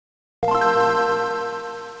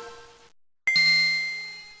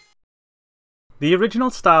The original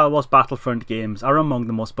Star Wars Battlefront games are among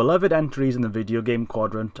the most beloved entries in the video game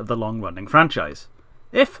quadrant of the long-running franchise.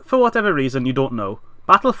 If, for whatever reason, you don't know,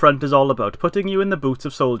 Battlefront is all about putting you in the boots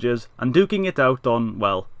of soldiers and duking it out on,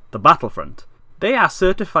 well, the battlefront. They are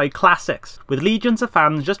certified classics, with legions of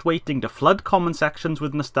fans just waiting to flood comment sections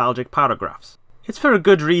with nostalgic paragraphs. It's for a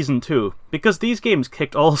good reason too, because these games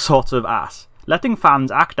kicked all sorts of ass, letting fans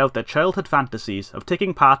act out their childhood fantasies of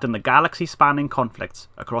taking part in the galaxy-spanning conflicts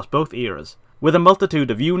across both eras, with a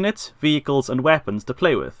multitude of units, vehicles and weapons to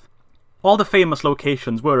play with. All the famous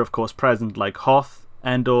locations were of course present, like Hoth,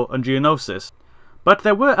 Endor and Geonosis, but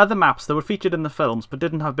there were other maps that were featured in the films but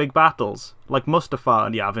didn't have big battles, like Mustafar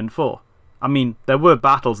and Yavin 4. I mean, there were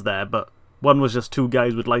battles there, but one was just two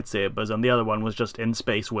guys with lightsabers and the other one was just in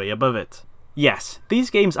space way above it. Yes,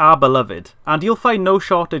 these games are beloved, and you'll find no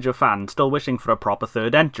shortage of fans still wishing for a proper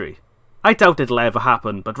third entry. I doubt it'll ever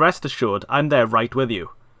happen, but rest assured, I'm there right with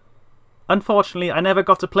you. Unfortunately, I never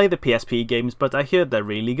got to play the PSP games, but I heard they're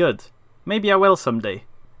really good. Maybe I will someday.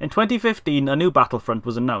 In 2015, a new Battlefront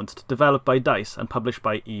was announced, developed by DICE and published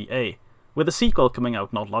by EA, with a sequel coming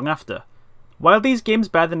out not long after. While these games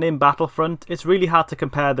bear the name Battlefront, it's really hard to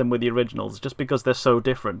compare them with the originals just because they're so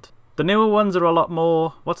different. The newer ones are a lot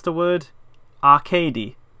more, what's the word?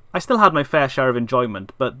 Arcadey. I still had my fair share of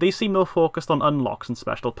enjoyment, but these seem more focused on unlocks and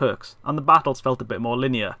special perks, and the battles felt a bit more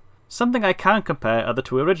linear. Something I can compare are the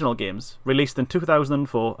two original games, released in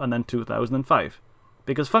 2004 and then 2005,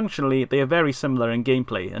 because functionally they are very similar in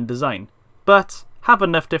gameplay and design, but have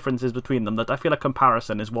enough differences between them that I feel a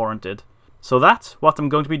comparison is warranted. So that's what I'm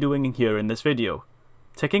going to be doing here in this video,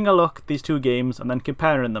 taking a look at these two games and then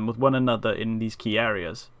comparing them with one another in these key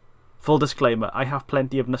areas. Full disclaimer, I have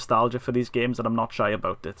plenty of nostalgia for these games and I'm not shy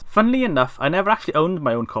about it. Funnily enough, I never actually owned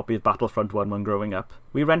my own copy of Battlefront 1 when growing up.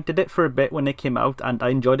 We rented it for a bit when it came out and I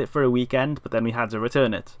enjoyed it for a weekend, but then we had to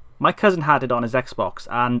return it. My cousin had it on his Xbox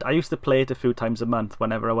and I used to play it a few times a month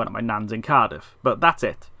whenever I went to my nan's in Cardiff, but that's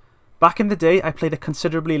it. Back in the day, I played it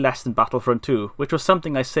considerably less than Battlefront 2, which was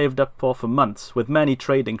something I saved up for months, with many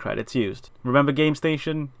trading credits used. Remember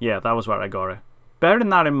GameStation? Yeah, that was where I got it. Bearing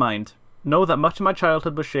that in mind, know that much of my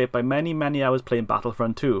childhood was shaped by many hours playing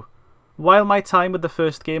Battlefront 2, while my time with the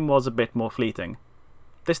first game was a bit more fleeting.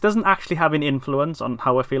 This doesn't actually have any influence on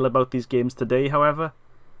how I feel about these games today, however,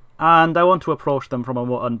 and I want to approach them from a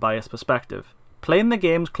more unbiased perspective. Playing the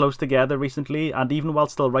games close together recently, and even while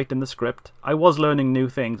still writing the script, I was learning new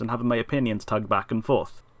things and having my opinions tugged back and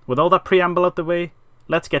forth. With all that preamble out the way,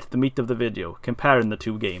 let's get to the meat of the video, comparing the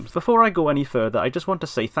two games. Before I go any further, I just want to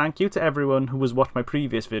say thank you to everyone who has watched my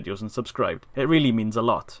previous videos and subscribed. It really means a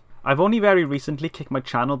lot. I've only very recently kicked my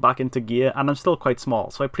channel back into gear and I'm still quite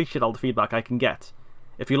small, so I appreciate all the feedback I can get.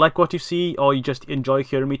 If you like what you see, or you just enjoy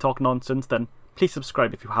hearing me talk nonsense, then please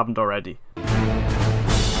subscribe if you haven't already.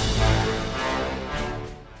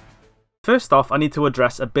 First off, I need to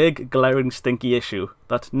address a big, glaring, stinky issue,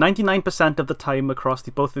 that 99% of the time across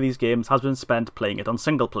both of these games has been spent playing it on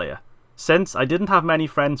single player. Since I didn't have many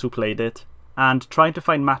friends who played it, and trying to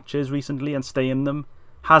find matches recently and stay in them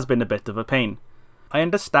has been a bit of a pain. I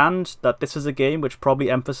understand that this is a game which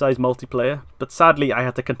probably emphasised multiplayer, but sadly I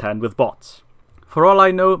had to contend with bots. For all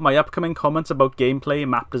I know, my upcoming comments about gameplay,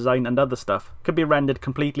 map design and other stuff could be rendered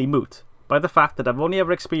completely moot by the fact that I've only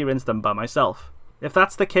ever experienced them by myself. If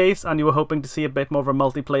that's the case and you were hoping to see a bit more of a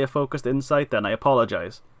multiplayer focused insight, then I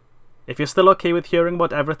apologise. If you're still okay with hearing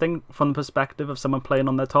about everything from the perspective of someone playing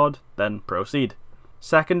on their TOD, then proceed.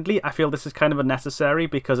 Secondly, I feel this is kind of unnecessary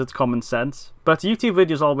because it's common sense, but YouTube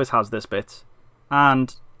videos always has this bit.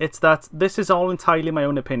 And it's that this is all entirely my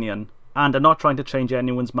own opinion, and I'm not trying to change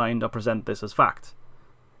anyone's mind or present this as fact.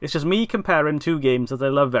 It's just me comparing two games that I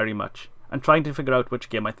love very much, and trying to figure out which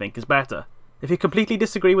game I think is better. If you completely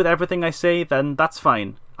disagree with everything I say, then that's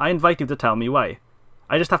fine. I invite you to tell me why.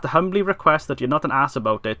 I just have to humbly request that you're not an ass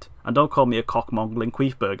about it, and don't call me a cock-mongling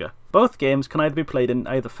queefburger. Both games can either be played in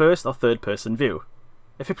either first or third person view.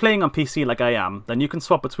 If you're playing on PC like I am, then you can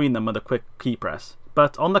swap between them with a quick key press,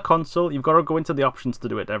 but on the console you've got to go into the options to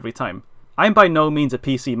do it every time. I'm by no means a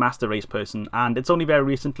PC master race person, and it's only very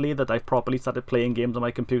recently that I've properly started playing games on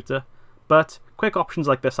my computer, but quick options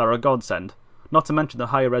like this are a godsend. Not to mention the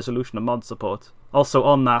higher resolution of mod support. Also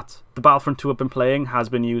on that, the Battlefront 2 I've been playing has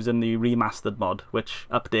been using the remastered mod, which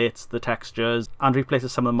updates the textures and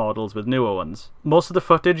replaces some of the models with newer ones. Most of the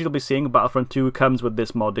footage you'll be seeing of Battlefront 2 comes with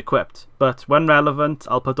this mod equipped, but when relevant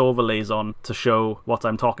I'll put overlays on to show what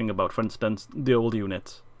I'm talking about, for instance the old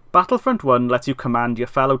units. Battlefront 1 lets you command your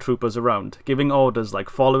fellow troopers around, giving orders like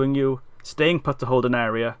following you, staying put to hold an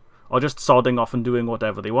area, or just sodding off and doing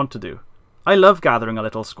whatever they want to do. I love gathering a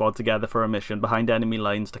little squad together for a mission behind enemy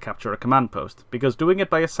lines to capture a command post, because doing it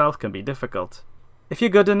by yourself can be difficult. If you're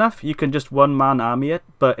good enough, you can just one-man army it,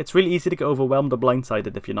 but it's really easy to get overwhelmed or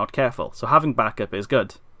blindsided if you're not careful, so having backup is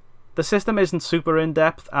good. The system isn't super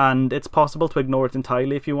in-depth, and it's possible to ignore it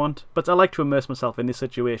entirely if you want, but I like to immerse myself in these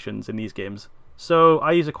situations in these games, so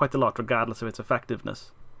I use it quite a lot regardless of its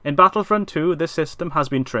effectiveness. In Battlefront 2, this system has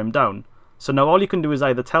been trimmed down, so now all you can do is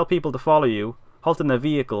either tell people to follow you, halt in their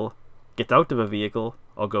vehicle, get out of a vehicle,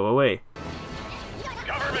 or go away.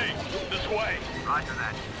 Cover me! This way! Roger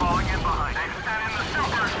that. Falling in behind. Extend in the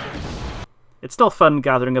super! It's still fun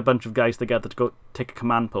gathering a bunch of guys together to go take a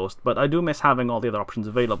command post, but I do miss having all the other options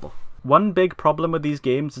available. One big problem with these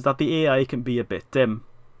games is that the AI can be a bit dim.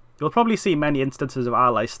 You'll probably see many instances of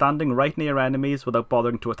allies standing right near enemies without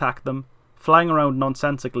bothering to attack them, flying around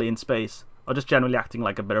nonsensically in space, or just generally acting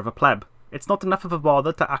like a bit of a pleb. It's not enough of a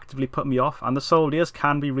bother to actively put me off, and the soldiers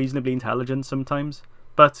can be reasonably intelligent sometimes,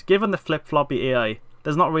 but given the flip-floppy AI,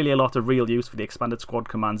 there's not really a lot of real use for the expanded squad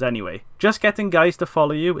commands anyway. Just getting guys to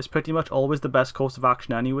follow you is pretty much always the best course of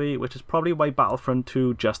action anyway, which is probably why Battlefront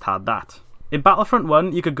 2 just had that. In Battlefront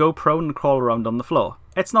 1, you could go prone and crawl around on the floor.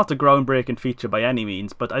 It's not a groundbreaking feature by any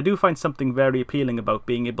means, but I do find something very appealing about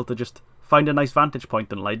being able to just find a nice vantage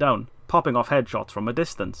point and lie down, popping off headshots from a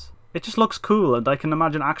distance. It just looks cool, and I can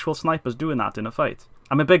imagine actual snipers doing that in a fight.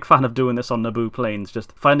 I'm a big fan of doing this on Naboo plains,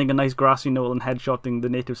 just finding a nice grassy knoll and headshotting the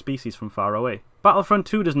native species from far away. Battlefront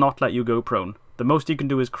 2 does not let you go prone. The most you can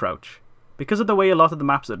do is crouch. Because of the way a lot of the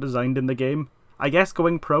maps are designed in the game, I guess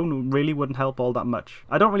going prone really wouldn't help all that much.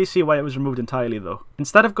 I don't really see why it was removed entirely though.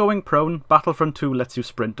 Instead of going prone, Battlefront 2 lets you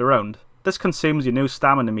sprint around. This consumes your new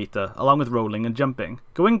stamina meter, along with rolling and jumping.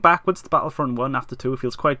 Going backwards to Battlefront 1 after 2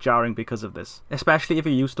 feels quite jarring because of this, especially if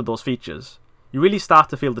you're used to those features. You really start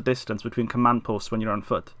to feel the distance between command posts when you're on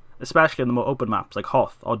foot, especially on the more open maps like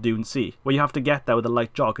Hoth or Dune Sea, where you have to get there with a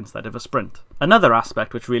light jog instead of a sprint. Another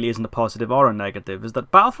aspect which really isn't a positive or a negative is that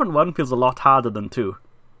Battlefront 1 feels a lot harder than 2.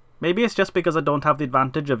 Maybe it's just because I don't have the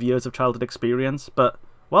advantage of years of childhood experience, but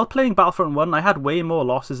while playing Battlefront 1 I had way more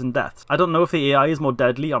losses and deaths. I don't know if the AI is more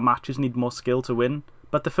deadly or matches need more skill to win,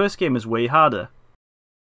 but the first game is way harder.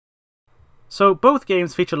 So both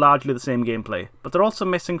games feature largely the same gameplay, but they're also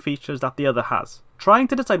missing features that the other has. Trying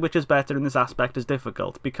to decide which is better in this aspect is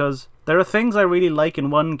difficult, because there are things I really like in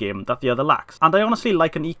one game that the other lacks, and I honestly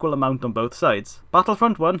like an equal amount on both sides.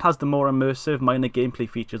 Battlefront 1 has the more immersive minor gameplay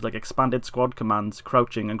features like expanded squad commands,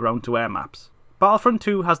 crouching and ground-to-air maps. Battlefront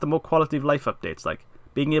 2 has the more quality of life updates like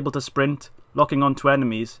being able to sprint, locking onto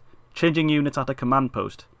enemies, changing units at a command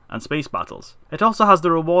post, and space battles. It also has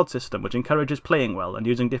the reward system which encourages playing well and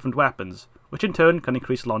using different weapons, which in turn can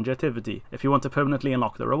increase longevity if you want to permanently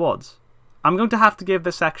unlock the rewards. I'm going to have to give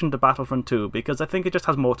this section to Battlefront 2 because I think it just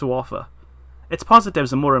has more to offer. Its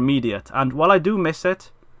positives are more immediate, and while I do miss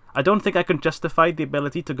it, I don't think I can justify the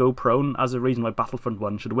ability to go prone as a reason why Battlefront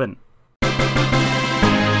 1 should win.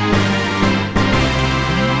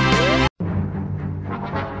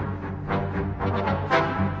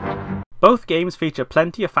 Both games feature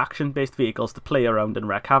plenty of faction-based vehicles to play around and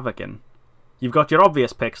wreak havoc in. You've got your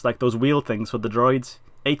obvious picks like those wheel things for the droids,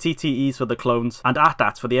 ATTEs for the clones, and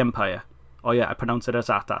AT-ATs for the Empire. Oh yeah, I pronounce it as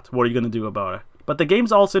AT-AT, what are you going to do about it? But the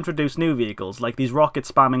game's also introduced new vehicles like these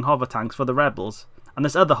rocket-spamming hover tanks for the Rebels, and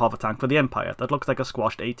this other hover tank for the Empire that looks like a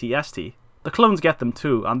squashed AT-ST. The clones get them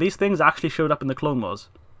too, and these things actually showed up in the Clone Wars,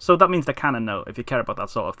 so that means they're canon now if you care about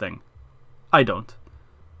that sort of thing. I don't.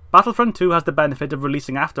 Battlefront 2 has the benefit of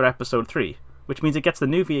releasing after Episode 3, which means it gets the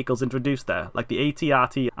new vehicles introduced there, like the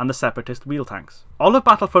AT-RT and the Separatist wheel tanks. All of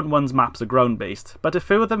Battlefront 1's maps are ground-based, but a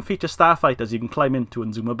few of them feature starfighters you can climb into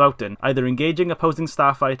and zoom about in, either engaging opposing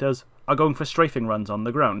starfighters or going for strafing runs on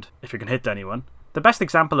the ground, if you can hit anyone. The best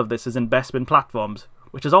example of this is in Bespin Platforms,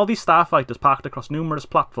 which has all these starfighters parked across numerous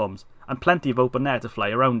platforms and plenty of open air to fly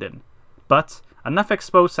around in, but enough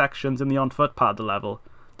exposed sections in the on-foot part of the level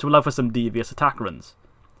to allow for some devious attack runs.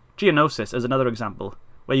 Geonosis is another example,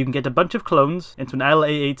 where you can get a bunch of clones into an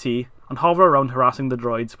LAAT and hover around harassing the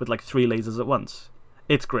droids with like 3 lasers at once.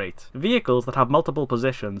 It's great. Vehicles that have multiple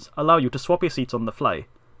positions allow you to swap your seats on the fly,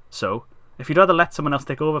 so if you'd rather let someone else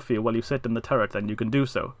take over for you while you sit in the turret, then you can do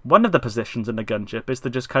so. One of the positions in the gunship is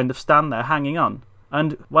to just kind of stand there hanging on,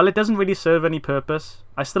 and while it doesn't really serve any purpose,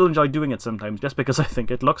 I still enjoy doing it sometimes just because I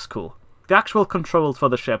think it looks cool. The actual controls for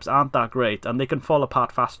the ships aren't that great, and they can fall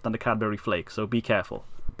apart faster than a Cadbury flake, so be careful.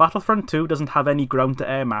 Battlefront 2 doesn't have any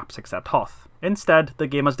ground-to-air maps except Hoth. Instead, the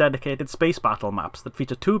game has dedicated space battle maps that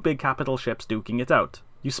feature 2 big capital ships duking it out.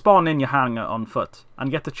 You spawn in your hangar on foot, and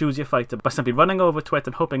get to choose your fighter by simply running over to it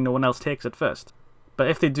and hoping no one else takes it first. But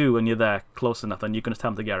if they do and you're there close enough, then you can just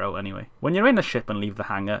tell them to get out anyway. When you're in a ship and leave the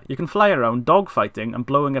hangar, you can fly around dogfighting and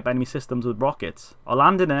blowing up enemy systems with rockets, or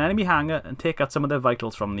land in an enemy hangar and take out some of their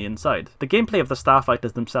vitals from the inside. The gameplay of the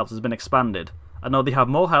starfighters themselves has been expanded, and now they have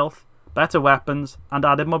more health, better weapons, and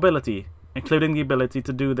added mobility, including the ability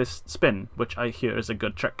to do this spin, which I hear is a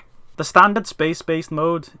good trick. The standard space-based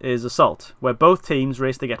mode is Assault, where both teams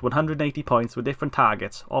race to get 180 points with different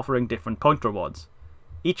targets, offering different point rewards.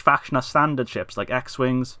 Each faction has standard ships like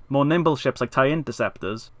X-Wings, more nimble ships like TIE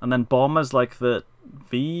Interceptors, and then bombers like the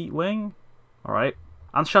V-Wing? Alright.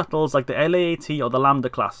 And shuttles like the LAAT or the Lambda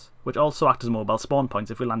class, which also act as mobile spawn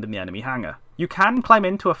points if we land in the enemy hangar. You can climb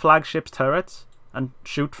into a flagship's turrets and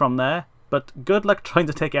shoot from there, but good luck trying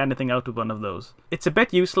to take anything out of one of those. It's a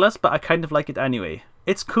bit useless, but I kind of like it anyway.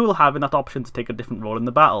 It's cool having that option to take a different role in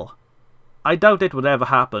the battle. I doubt it would ever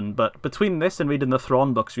happen, but between this and reading the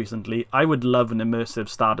Thrawn books recently, I would love an immersive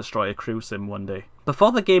Star Destroyer crew sim one day.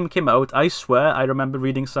 Before the game came out, I swear I remember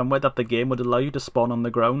reading somewhere that the game would allow you to spawn on the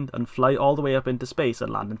ground and fly all the way up into space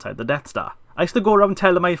and land inside the Death Star. I used to go around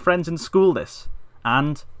telling my friends in school this,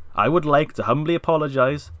 and I would like to humbly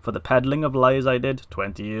apologise for the peddling of lies I did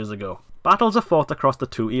 20 years ago. Battles are fought across the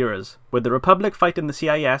two eras, with the Republic fighting the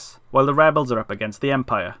CIS, while the Rebels are up against the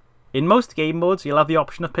Empire. In most game modes, you'll have the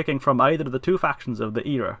option of picking from either of the two factions of the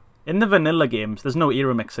era. In the vanilla games, there's no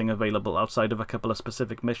era mixing available outside of a couple of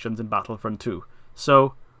specific missions in Battlefront 2,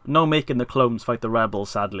 so no making the clones fight the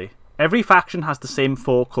Rebels, sadly. Every faction has the same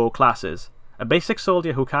 4 core classes: a basic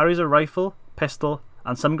soldier who carries a rifle, pistol,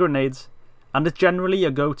 and some grenades, and is generally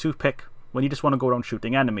your go-to pick when you just want to go around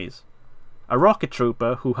shooting enemies. A rocket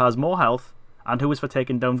trooper who has more health, and who is for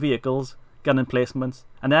taking down vehicles, gun emplacements,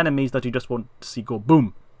 and enemies that you just want to see go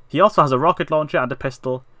boom. He also has a rocket launcher and a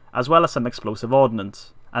pistol, as well as some explosive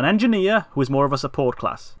ordnance. An engineer, who is more of a support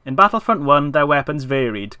class. In Battlefront 1, their weapons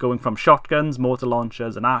varied, going from shotguns, mortar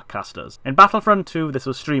launchers, and arc casters. In Battlefront 2, this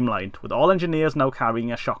was streamlined, with all engineers now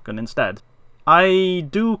carrying a shotgun instead. I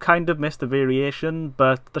do kind of miss the variation,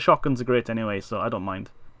 but the shotguns are great anyway, so I don't mind.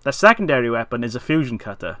 Their secondary weapon is a fusion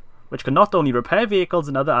cutter, which can not only repair vehicles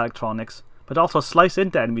and other electronics, but also slice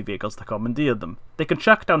into enemy vehicles to commandeer them. They can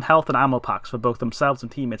chuck down health and ammo packs for both themselves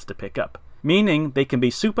and teammates to pick up, meaning they can be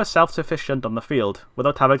super self-sufficient on the field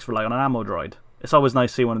without having to rely on an ammo droid. It's always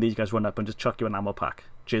nice to see one of these guys run up and just chuck you an ammo pack.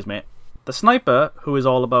 Cheers, mate. The sniper, who is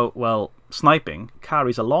all about, well, sniping,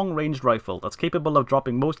 carries a long-ranged rifle that's capable of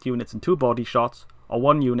dropping most units in 2 body shots or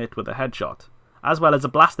 1 unit with a headshot, as well as a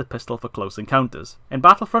blaster pistol for close encounters. In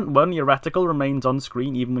Battlefront 1, your reticle remains on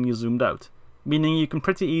screen even when you're zoomed out, meaning you can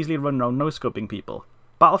pretty easily run around no-scoping people.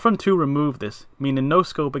 Battlefront 2 removed this, meaning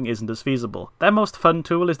no-scoping isn't as feasible. Their most fun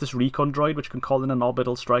tool is this recon droid, which can call in an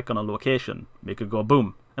orbital strike on a location, make it go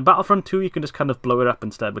boom. In Battlefront 2 you can just kind of blow it up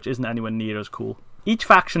instead, which isn't anywhere near as cool. Each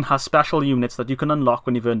faction has special units that you can unlock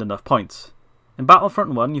when you've earned enough points. In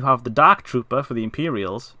Battlefront 1 you have the Dark Trooper for the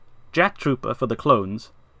Imperials, Jet Trooper for the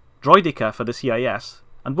clones, Droideka for the CIS,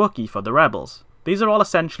 and Wookiee for the Rebels. These are all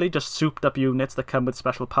essentially just souped up units that come with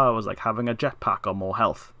special powers like having a jetpack or more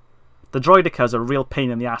health. The Droidekas are a real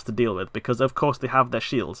pain in the ass to deal with because of course they have their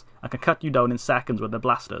shields and can cut you down in seconds with their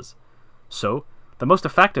blasters. So, the most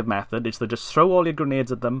effective method is to just throw all your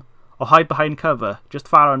grenades at them or hide behind cover just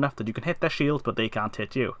far enough that you can hit their shields but they can't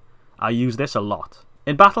hit you. I use this a lot.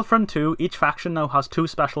 In Battlefront 2, each faction now has 2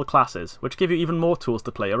 special classes, which give you even more tools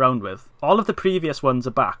to play around with. All of the previous ones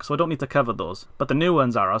are back, so I don't need to cover those, but the new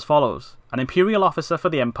ones are as follows: an Imperial Officer for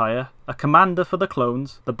the Empire, a Commander for the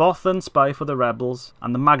Clones, the Bothan Spy for the Rebels,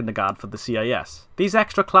 and the Magna Guard for the CIS. These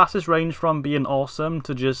extra classes range from being awesome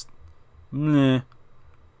to just meh.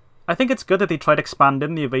 I think it's good that they tried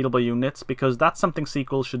expanding the available units because that's something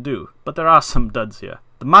sequels should do, but there are some duds here.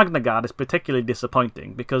 The Magna Guard is particularly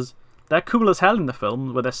disappointing because they're cool as hell in the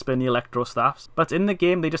film with their spinny electro staffs, but in the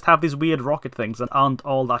game they just have these weird rocket things that aren't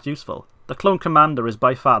all that useful. The Clone Commander is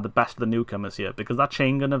by far the best of the newcomers here because that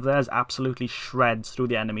chain gun of theirs absolutely shreds through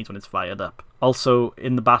the enemies when it's fired up. Also,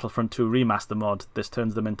 in the Battlefront 2 remaster mod, this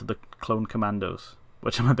turns them into the Clone Commandos,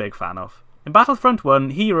 which I'm a big fan of. In Battlefront 1,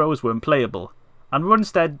 heroes weren't playable, and were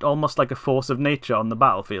instead almost like a force of nature on the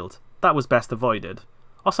battlefield. That was best avoided,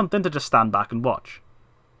 or something to just stand back and watch.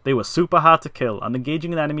 They were super hard to kill, and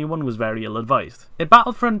engaging an enemy one was very ill-advised. In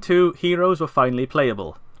Battlefront 2, heroes were finally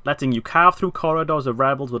playable, letting you carve through corridors of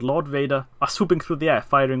rebels with Lord Vader, or swooping through the air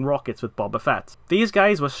firing rockets with Boba Fett. These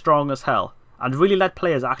guys were strong as hell, and really let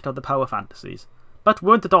players act out the power fantasies, but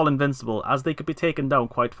weren't at all invincible as they could be taken down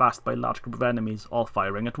quite fast by a large group of enemies all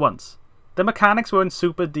firing at once. The mechanics weren't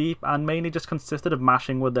super deep and mainly just consisted of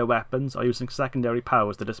mashing with their weapons or using secondary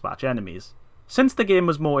powers to dispatch enemies. Since the game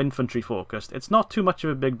was more infantry focused, it's not too much of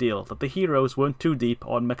a big deal that the heroes weren't too deep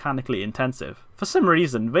or mechanically intensive. For some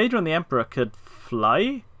reason, Vader and the Emperor could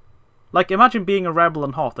fly? Like, imagine being a rebel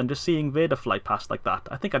on Hoth and just seeing Vader fly past like that.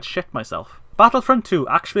 I think I'd shit myself. Battlefront 2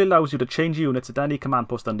 actually allows you to change units at any command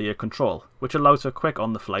post under your control, which allows for quick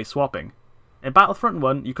on-the-fly swapping. In Battlefront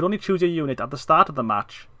 1, you could only choose your unit at the start of the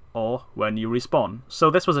match, or when you respawn, so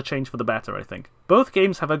this was a change for the better, I think. Both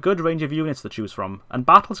games have a good range of units to choose from, and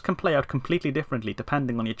battles can play out completely differently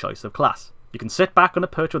depending on your choice of class. You can sit back on a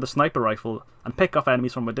perch with a sniper rifle and pick off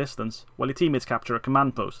enemies from a distance, while your teammates capture a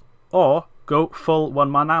command post. Or go full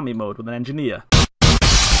one-man army mode with an engineer.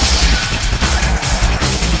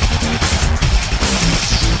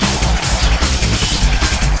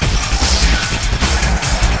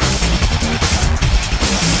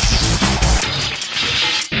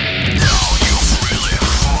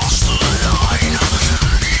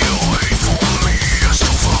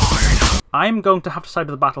 I'm going to have to side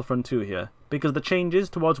with the Battlefront 2 here, because the changes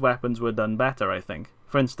towards weapons were done better, I think.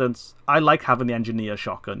 For instance, I like having the engineer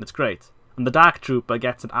shotgun, it's great. And the Dark Trooper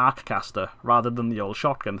gets an arc caster, rather than the old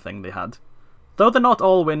shotgun thing they had. Though they're not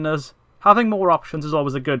all winners, having more options is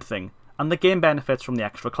always a good thing, and the game benefits from the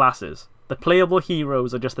extra classes. The playable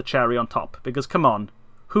heroes are just the cherry on top, because come on,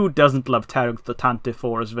 who doesn't love tearing the Tantive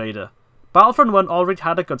 4 as Vader? Battlefront 1 already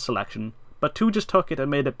had a good selection, but 2 just took it and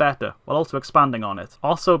made it better, while also expanding on it.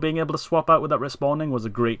 Also, being able to swap out without respawning was a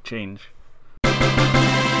great change.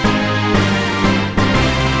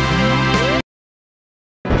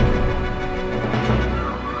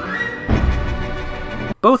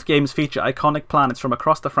 Both games feature iconic planets from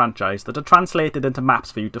across the franchise that are translated into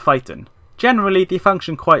maps for you to fight in. Generally, they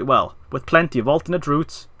function quite well, with plenty of alternate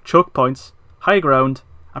routes, choke points, high ground,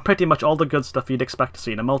 and pretty much all the good stuff you'd expect to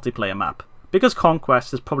see in a multiplayer map. Because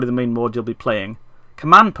Conquest is probably the main mode you'll be playing,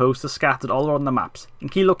 command posts are scattered all around the maps, in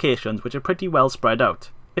key locations which are pretty well spread out.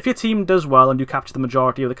 If your team does well and you capture the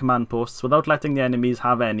majority of the command posts without letting the enemies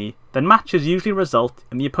have any, then matches usually result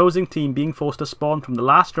in the opposing team being forced to spawn from the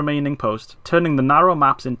last remaining post, turning the narrow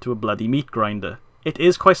maps into a bloody meat grinder. It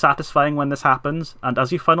is quite satisfying when this happens, and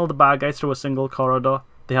as you funnel the bad guys through a single corridor,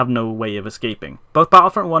 they have no way of escaping. Both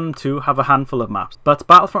Battlefront 1 and 2 have a handful of maps, but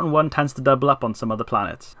Battlefront 1 tends to double up on some other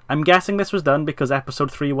planets. I'm guessing this was done because Episode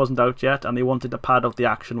 3 wasn't out yet and they wanted to pad out the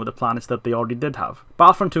action with the planets that they already did have.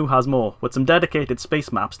 Battlefront 2 has more, with some dedicated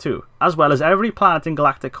space maps too, as well as every planet in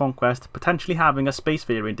Galactic Conquest potentially having a space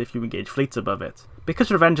variant if you engage fleets above it.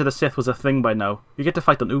 Because Revenge of the Sith was a thing by now, you get to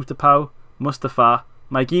fight on Utapau, Mustafar,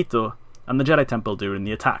 Maigito, and the Jedi Temple during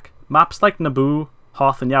the attack. Maps like Naboo,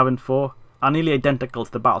 Hoth and Yavin 4 are nearly identical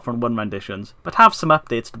to the Battlefront 1 renditions, but have some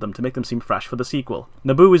updates to them to make them seem fresh for the sequel.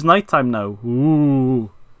 Naboo is nighttime now, ooh.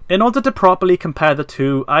 In order to properly compare the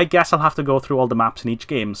two, I guess I'll have to go through all the maps in each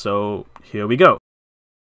game, so here we go.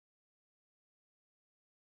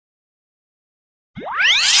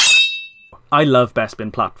 I love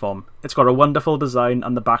Bespin Platform. It's got a wonderful design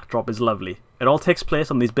and the backdrop is lovely. It all takes place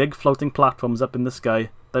on these big floating platforms up in the sky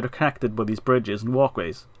that are connected by these bridges and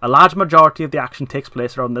walkways. A large majority of the action takes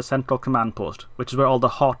place around the central command post, which is where all the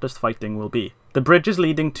hottest fighting will be. The bridges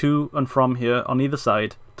leading to and from here on either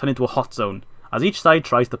side turn into a hot zone, as each side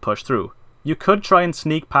tries to push through. You could try and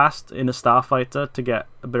sneak past in a starfighter to get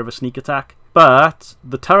a bit of a sneak attack, but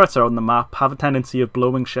the turrets on the map have a tendency of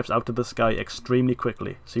blowing ships out of the sky extremely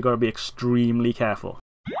quickly, so you gotta be extremely careful.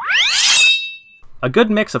 A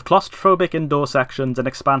good mix of claustrophobic indoor sections and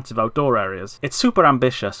expansive outdoor areas. It's super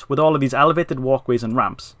ambitious, with all of these elevated walkways and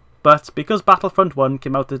ramps, but because Battlefront 1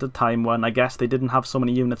 came out at a time when I guess they didn't have so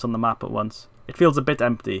many units on the map at once, it feels a bit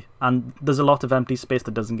empty, and there's a lot of empty space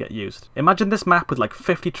that doesn't get used. Imagine this map with like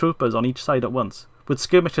 50 troopers on each side at once, with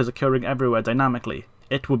skirmishes occurring everywhere dynamically.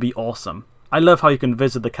 It would be awesome. I love how you can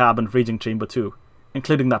visit the carbon freezing chamber too,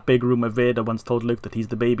 including that big room where Vader once told Luke that he's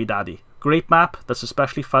the baby daddy. Great map that's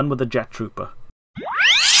especially fun with a jet trooper.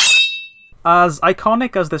 As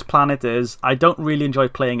iconic as this planet is, I don't really enjoy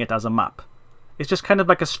playing it as a map. It's just kind of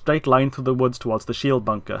like a straight line through the woods towards the shield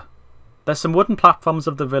bunker. There's some wooden platforms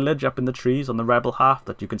of the village up in the trees on the rebel half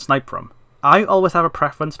that you can snipe from. I always have a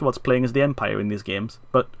preference towards playing as the Empire in these games,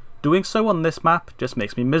 but doing so on this map just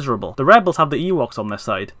makes me miserable. The rebels have the Ewoks on their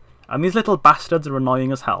side, and these little bastards are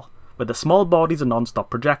annoying as hell, with their small bodies and non-stop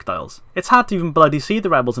projectiles. It's hard to even bloody see the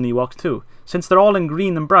rebels and Ewoks too, since they're all in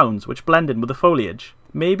green and browns which blend in with the foliage.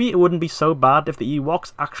 Maybe it wouldn't be so bad if the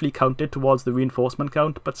Ewoks actually counted towards the reinforcement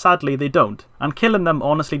count, but sadly they don't, and killing them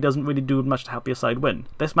honestly doesn't really do much to help your side win.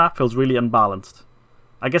 This map feels really unbalanced.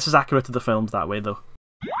 I guess it's accurate to the films that way though.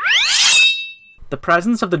 The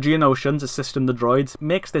presence of the Geonosians assisting the droids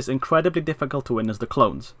makes this incredibly difficult to win as the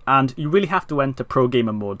clones, and you really have to enter pro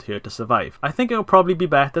gamer mode here to survive. I think it would probably be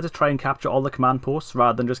better to try and capture all the command posts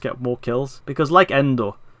rather than just get more kills, because like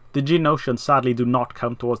Endor, the Geonosians sadly do not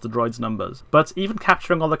count towards the droids' numbers, but even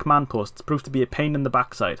capturing all the command posts proves to be a pain in the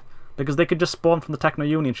backside, because they could just spawn from the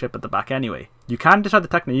Techno-Union ship at the back anyway. You can destroy the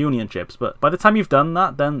Techno-Union ships, but by the time you've done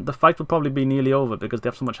that, then the fight will probably be nearly over because they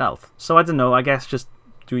have so much health. So I don't know, I guess just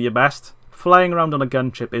do your best. Flying around on a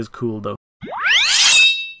gunship is cool though.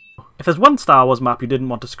 If there's one Star Wars map you didn't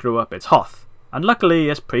want to screw up, it's Hoth, and luckily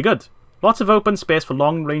it's pretty good. Lots of open space for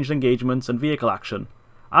long-range engagements and vehicle action,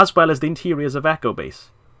 as well as the interiors of Echo Base.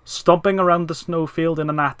 Stomping around the snowfield in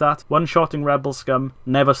an AT-AT, one-shotting rebel scum,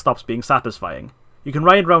 never stops being satisfying. You can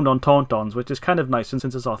ride around on Tauntauns, which is kind of nice since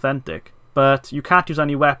it's authentic, but you can't use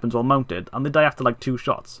any weapons while mounted, and they die after like 2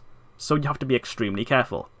 shots, so you have to be extremely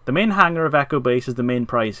careful. The main hangar of Echo Base is the main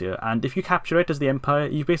prize here, and if you capture it as the Empire,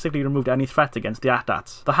 you've basically removed any threat against the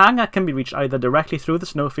AT-ATs. The hangar can be reached either directly through the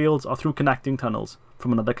snowfields or through connecting tunnels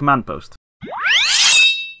from another command post.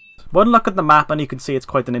 One look at the map and you can see it's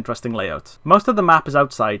quite an interesting layout. Most of the map is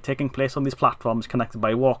outside, taking place on these platforms connected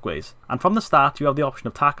by walkways, and from the start you have the option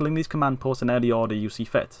of tackling these command posts in any order you see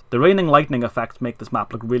fit. The raining lightning effects make this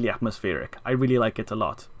map look really atmospheric. I really like it a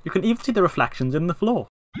lot. You can even see the reflections in the floor.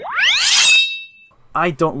 I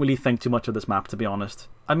don't really think too much of this map, to be honest.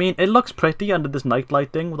 I mean, it looks pretty under this night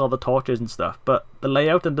lighting with all the torches and stuff, but the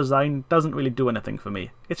layout and design doesn't really do anything for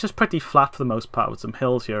me. It's just pretty flat for the most part, with some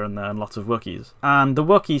hills here and there and lots of Wookiees. And the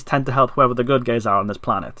Wookiees tend to help whoever the good guys are on this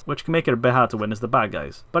planet, which can make it a bit hard to win as the bad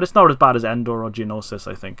guys. But it's not as bad as Endor or Geonosis,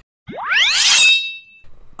 I think.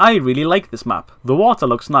 I really like this map. The water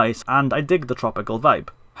looks nice, and I dig the tropical vibe.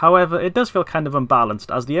 However, it does feel kind of unbalanced,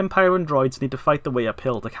 as the Empire and droids need to fight their way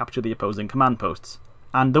uphill to capture the opposing command posts.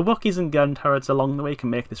 And the Wookiees and gun turrets along the way can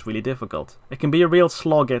make this really difficult. It can be a real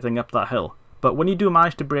slog getting up that hill, but when you do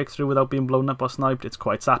manage to break through without being blown up or sniped, it's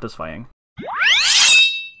quite satisfying.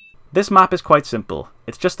 This map is quite simple.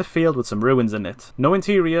 It's just a field with some ruins in it. No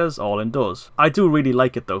interiors, all indoors. I do really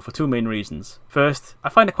like it though for 2 main reasons. First, I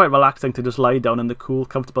find it quite relaxing to just lie down in the cool,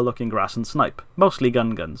 comfortable looking grass and snipe. Mostly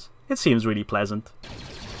guns. It seems really pleasant.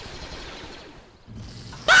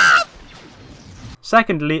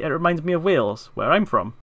 Secondly, it reminds me of Wales, where I'm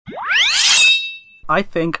from. I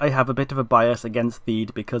think I have a bit of a bias against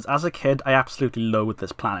Theed because as a kid I absolutely loathed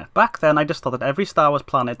this planet. Back then I just thought that every Star Wars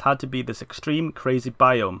planet had to be this extreme crazy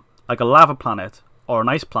biome, like a lava planet, or an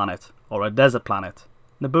ice planet, or a desert planet.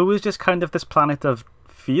 Naboo is just kind of this planet of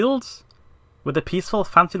fields? With a peaceful,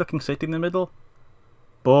 fancy looking city in the middle?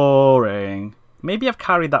 Boring. Maybe I've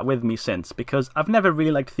carried that with me since, because I've never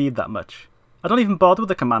really liked Theed that much. I don't even bother with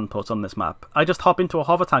the command posts on this map. I just hop into a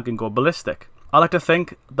hover tank and go ballistic. I like to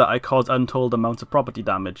think that I cause untold amounts of property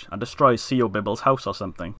damage and destroy CO Bibble's house or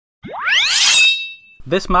something.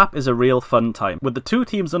 This map is a real fun time. With the 2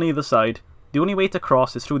 teams on either side, the only way to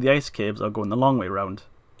cross is through the ice caves or going the long way round.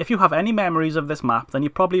 If you have any memories of this map, then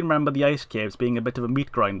you probably remember the ice caves being a bit of a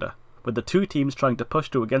meat grinder, with the 2 teams trying to push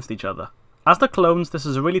through against each other. As the clones, this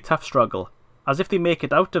is a really tough struggle, as if they make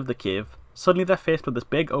it out of the cave, suddenly they're faced with this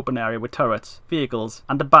big open area with turrets, vehicles,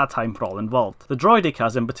 and a bad time for all involved. The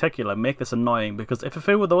droidicas in particular make this annoying because if a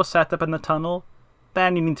few of those set up in the tunnel,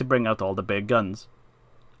 then you need to bring out all the big guns.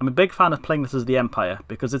 I'm a big fan of playing this as the Empire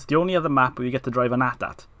because it's the only other map where you get to drive an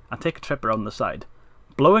AT-AT and take a trip around the side,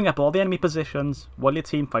 blowing up all the enemy positions while your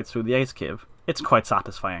team fights through the ice cave. It's quite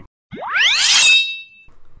satisfying.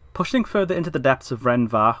 Pushing further into the depths of Ren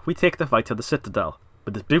Var, we take the fight to the Citadel,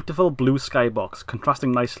 with this beautiful blue skybox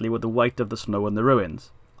contrasting nicely with the white of the snow and the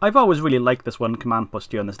ruins. I've always really liked this one command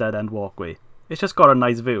post here on this dead-end walkway. It's just got a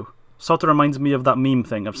nice view. Sort of reminds me of that meme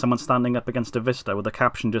thing of someone standing up against a vista with a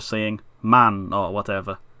caption just saying, "Man," or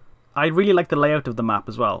whatever. I really like the layout of the map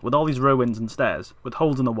as well, with all these ruins and stairs, with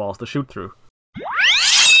holes in the walls to shoot through.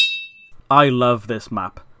 I love this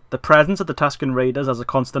map. The presence of the Tusken Raiders as a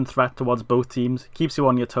constant threat towards both teams keeps you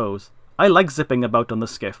on your toes. I like zipping about on the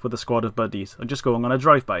skiff with a squad of buddies and just going on a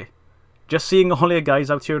drive-by. Just seeing all your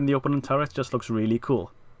guys out here in the open turret just looks really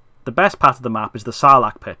cool. The best part of the map is the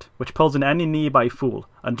Sarlacc pit, which pulls in any nearby fool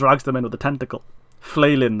and drags them in with a tentacle,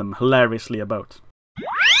 flailing them hilariously about.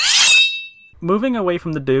 Moving away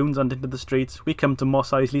from the dunes and into the streets, we come to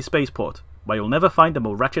Mos Eisley Spaceport, where you'll never find a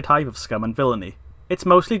more wretched hive of scum and villainy. It's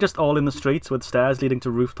mostly just all in the streets with stairs leading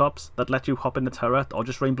to rooftops that let you hop in the turret or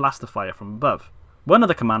just rain blaster fire from above. One of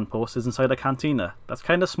the command posts is inside a cantina that's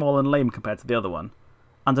kinda small and lame compared to the other one.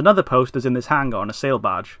 And another post is in this hangar on a sail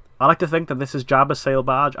barge. I like to think that this is Jabba's sail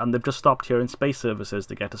barge and they've just stopped here in space services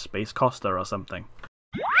to get a space Costa or something.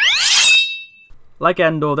 Like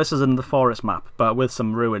Endor, this is in the forest map, but with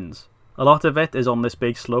some ruins. A lot of it is on this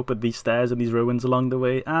big slope with these stairs and these ruins along the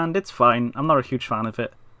way, and it's fine, I'm not a huge fan of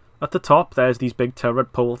it. At the top there's these big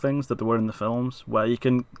turret pole things that there were in the films, where you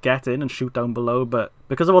can get in and shoot down below, but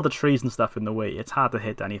because of all the trees and stuff in the way, it's hard to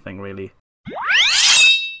hit anything really.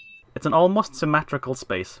 It's an almost symmetrical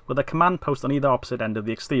space, with a command post on either opposite end of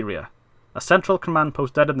the exterior, a central command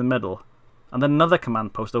post dead in the middle, and then another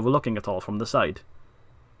command post overlooking it all from the side.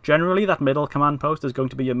 Generally that middle command post is going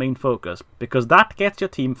to be your main focus, because that gets your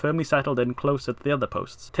team firmly settled in closer to the other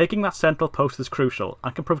posts. Taking that central post is crucial,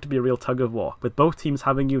 and can prove to be a real tug of war, with both teams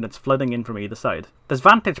having units flooding in from either side. There's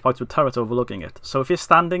vantage points with turrets overlooking it, so if you're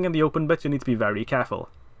standing in the open bit you need to be very careful.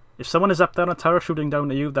 If someone is up there on a turret shooting down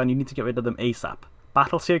at you, then you need to get rid of them ASAP.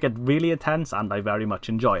 Battles here get really intense and I very much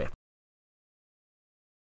enjoy it.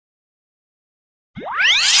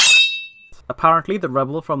 Apparently the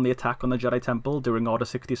rubble from the attack on the Jedi Temple during Order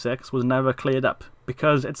 66 was never cleared up,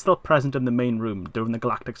 because it's still present in the main room during the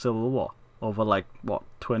Galactic Civil War, over like, what,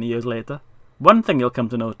 20 years later? One thing you'll come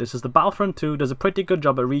to notice is that Battlefront 2 does a pretty good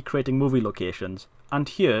job at recreating movie locations, and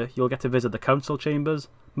here you'll get to visit the council chambers,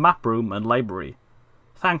 map room and library.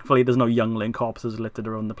 Thankfully there's no youngling corpses littered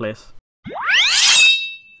around the place.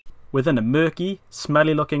 Within a murky,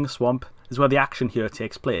 smelly looking swamp is where the action here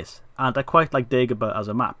takes place, and I quite like Dagobah as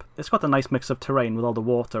a map. It's got a nice mix of terrain with all the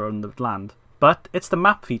water and the land, but it's the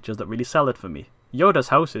map features that really sell it for me. Yoda's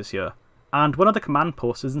house is here, and one of the command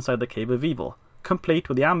posts is inside the Cave of Evil, complete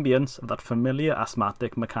with the ambience of that familiar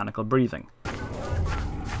asthmatic mechanical breathing.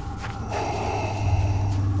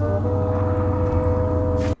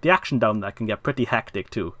 The action down there can get pretty hectic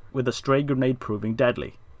too, with a stray grenade proving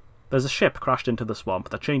deadly. There's a ship crashed into the swamp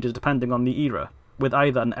that changes depending on the era, with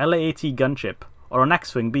either an LAAT gunship or an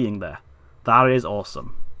X-Wing being there. That is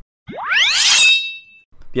awesome.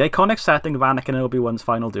 The iconic setting of Anakin and Obi-Wan's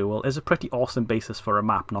final duel is a pretty awesome basis for a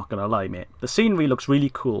map, not gonna lie mate. The scenery looks really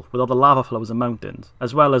cool, with all the lava flows and mountains,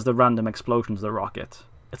 as well as the random explosions of the rocket.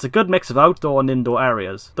 It's a good mix of outdoor and indoor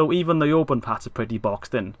areas, though even the open parts are pretty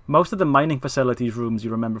boxed in. Most of the mining facilities rooms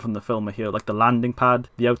you remember from the film are here, like the landing pad,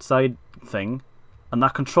 the outside thing, and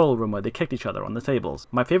that control room where they kicked each other on the tables.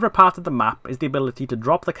 My favourite part of the map is the ability to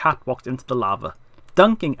drop the catwalks into the lava,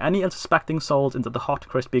 dunking any unsuspecting souls into the hot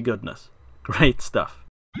crispy goodness. Great stuff.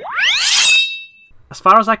 As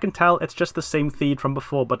far as I can tell, it's just the same feed from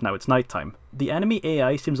before, but now it's nighttime. The enemy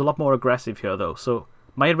AI seems a lot more aggressive here though, so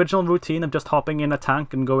my original routine of just hopping in a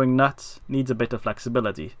tank and going nuts needs a bit of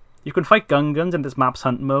flexibility. You can fight Gungans in this map's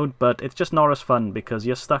hunt mode, but it's just not as fun because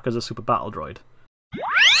you're stuck as a super battle droid.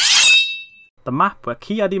 The map where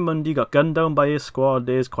Ki-Adi-Mundi got gunned down by his squad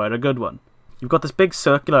is quite a good one. You've got this big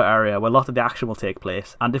circular area where a lot of the action will take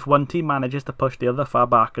place, and if one team manages to push the other far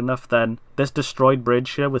back enough, then this destroyed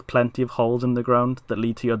bridge here with plenty of holes in the ground that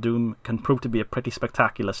lead to your doom can prove to be a pretty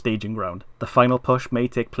spectacular staging ground. The final push may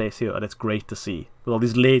take place here and it's great to see, with all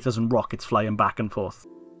these lasers and rockets flying back and forth.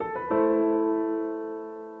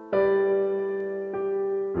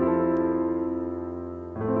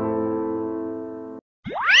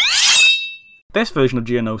 This version of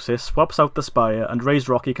Geonosis swaps out the spire and raised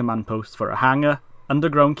rocky command posts for a hangar,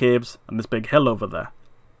 underground caves, and this big hill over there.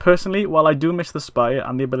 Personally, while I do miss the spire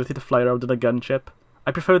and the ability to fly around in a gunship,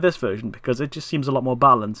 I prefer this version because it just seems a lot more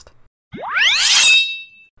balanced.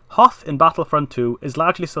 Hoth in Battlefront 2 is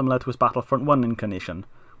largely similar to its Battlefront 1 incarnation,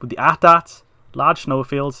 with the AT-ATs, large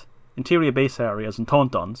snowfields, interior base areas and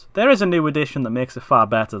tauntauns. There is a new addition that makes it far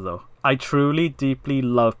better though. I truly, deeply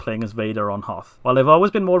love playing as Vader on Hoth. While I've always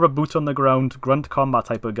been more of a boots on the ground, grunt combat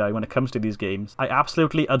type of guy when it comes to these games, I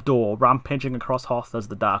absolutely adore rampaging across Hoth as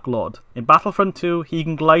the Dark Lord. In Battlefront 2, he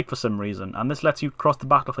can glide for some reason, and this lets you cross the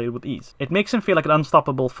battlefield with ease. It makes him feel like an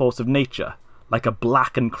unstoppable force of nature, like a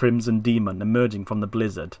black and crimson demon emerging from the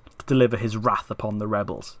blizzard to deliver his wrath upon the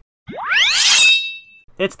rebels.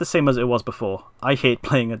 It's the same as it was before. I hate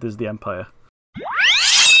playing it as the Empire.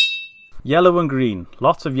 Yellow and green.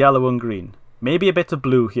 Lots of yellow and green. Maybe a bit of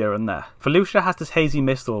blue here and there. Felucia has this hazy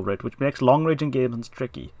mist over it which makes long-range engagements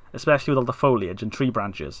tricky, especially with all the foliage and tree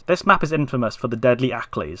branches. This map is infamous for the deadly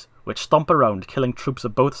Acklays, which stomp around killing troops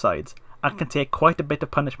of both sides, and can take quite a bit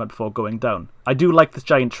of punishment before going down. I do like this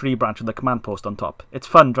giant tree branch with the command post on top. It's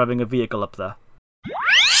fun driving a vehicle up there.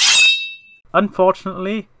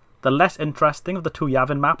 Unfortunately, the less interesting of the two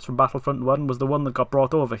Yavin maps from Battlefront 1 was the one that got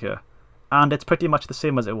brought over here, and it's pretty much the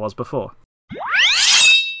same as it was before.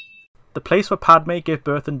 The place where Padme gave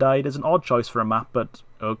birth and died is an odd choice for a map, but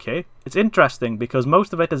okay. It's interesting because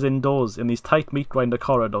most of it is indoors in these tight meat grinder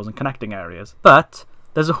corridors and connecting areas, but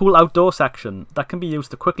there's a whole outdoor section that can be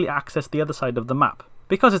used to quickly access the other side of the map.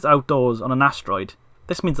 Because it's outdoors on an asteroid,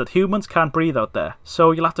 this means that humans can't breathe out there,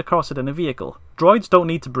 so you'll have to cross it in a vehicle. Droids don't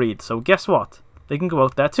need to breathe, so guess what? They can go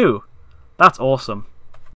out there too. That's awesome.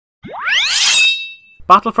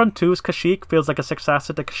 Battlefront 2's Kashyyyk feels like a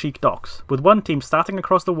successor to Kashyyyk Docks, with one team starting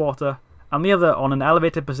across the water and the other on an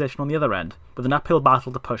elevated position on the other end, with an uphill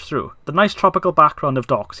battle to push through. The nice tropical background of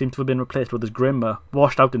Docks seems to have been replaced with this grimmer,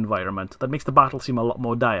 washed-out environment that makes the battle seem a lot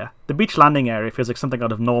more dire. The beach landing area feels like something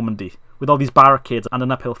out of Normandy, with all these barricades and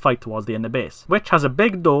an uphill fight towards the inner base, which has a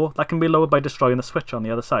big door that can be lowered by destroying the switch on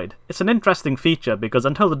the other side. It's an interesting feature because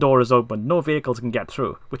until the door is opened, no vehicles can get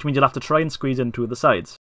through, which means you'll have to try and squeeze in through the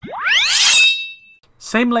sides.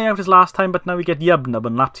 Same layout as last time, but now we get Yub Nub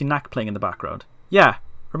and Lapsy Knack playing in the background. Yeah,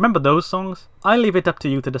 remember those songs? I'll leave it up to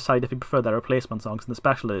you to decide if you prefer their replacement songs in the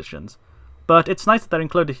special editions, but it's nice that they're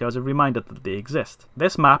included here as a reminder that they exist.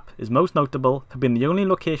 This map is most notable for being the only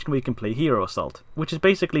location where you can play Hero Assault, which is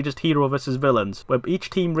basically just hero versus villains, where each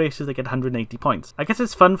team races to get 180 points. I guess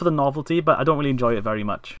it's fun for the novelty, but I don't really enjoy it very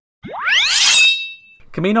much.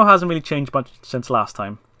 Camino hasn't really changed much since last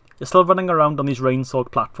time. You're still running around on these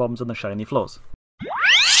rain-soaked platforms and the shiny floors.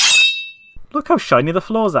 Look how shiny the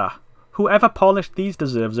floors are! Whoever polished these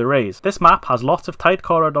deserves a raise. This map has lots of tight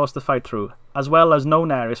corridors to fight through, as well as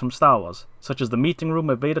known areas from Star Wars, such as the meeting room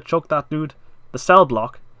where Vader choked that dude, the cell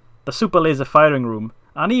block, the super laser firing room,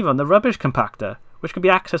 and even the rubbish compactor, which can be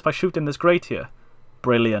accessed by shooting this grate here.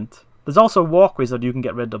 Brilliant. There's also walkways that you can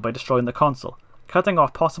get rid of by destroying the console, cutting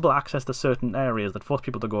off possible access to certain areas that force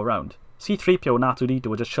people to go around. C-3PO and R2-D2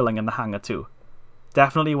 were just chilling in the hangar too.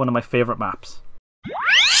 Definitely one of my favourite maps.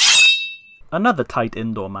 Another tight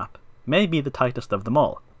indoor map. Maybe the tightest of them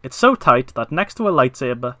all. It's so tight that next to a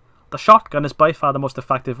lightsaber, the shotgun is by far the most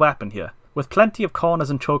effective weapon here, with plenty of corners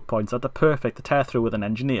and choke points that are perfect to tear through with an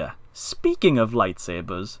engineer. Speaking of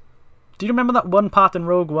lightsabers, do you remember that one part in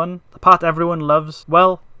Rogue One? The part everyone loves?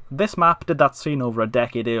 Well, this map did that scene over a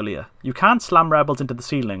decade earlier. You can't slam rebels into the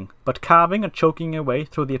ceiling, but carving and choking your way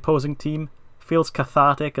through the opposing team feels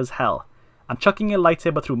cathartic as hell. And chucking your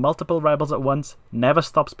lightsaber through multiple rebels at once never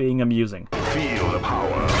stops being amusing. Feel the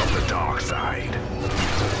power of the dark side.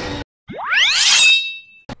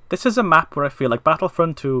 This is a map where I feel like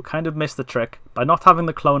Battlefront 2 kind of missed the trick by not having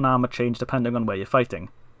the clone armor change depending on where you're fighting.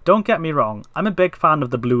 Don't get me wrong, I'm a big fan of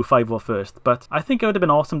the blue 501st, but I think it would have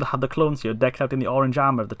been awesome to have the clones here decked out in the orange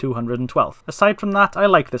armor of the 212th. Aside from that, I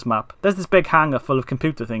like this map. There's this big hangar full of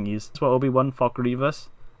computer thingies, that's what Obi-Wan fought Grievous,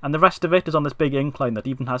 and the rest of it is on this big incline that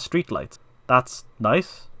even has streetlights. That's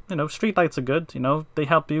nice. You know, streetlights are good, you know, they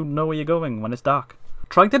help you know where you're going when it's dark.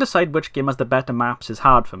 Trying to decide which game has the better maps is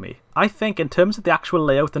hard for me. I think in terms of the actual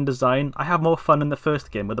layout and design, I have more fun in the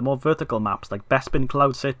first game with the more vertical maps like Bespin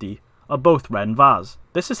Cloud City or both Ren Vaz.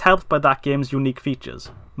 This is helped by that game's unique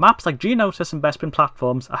features. Maps like Geonosis and Bespin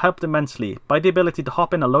platforms are helped immensely by the ability to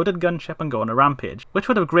hop in a loaded gunship and go on a rampage, which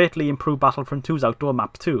would have greatly improved Battlefront 2's outdoor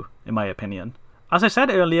map too, in my opinion. As I said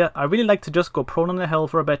earlier, I really like to just go prone on a hill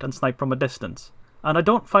for a bit and snipe from a distance, and I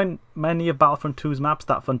don't find many of Battlefront 2's maps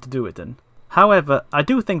that fun to do it in. However, I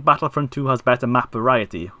do think Battlefront 2 has better map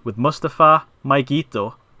variety, with Mustafar,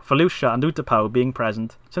 Maigito, Felucia and Utapau being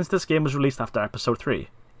present since this game was released after Episode 3.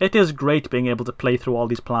 It is great being able to play through all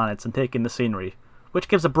these planets and take in the scenery, which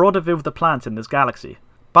gives a broader view of the planets in this galaxy.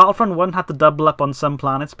 Battlefront 1 had to double up on some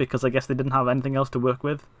planets because I guess they didn't have anything else to work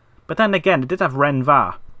with, but then again it did have Ren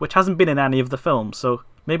Va, which hasn't been in any of the films, so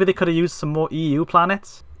maybe they could have used some more EU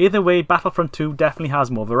planets? Either way, Battlefront 2 definitely has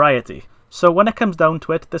more variety. So when it comes down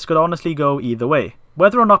to it, this could honestly go either way.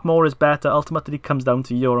 Whether or not more is better ultimately comes down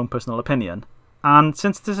to your own personal opinion. And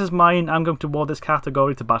since this is mine, I'm going to award this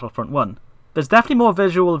category to Battlefront 1. There's definitely more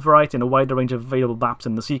visual variety and a wider range of available maps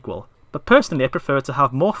in the sequel, but personally I prefer to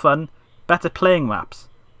have more fun, better playing maps,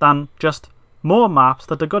 than just more maps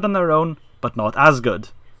that are good on their own, but not as good.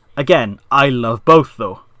 Again, I love both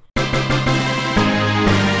though.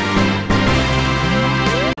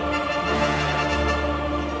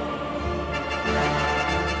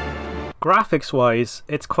 Graphics wise,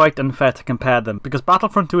 it's quite unfair to compare them, because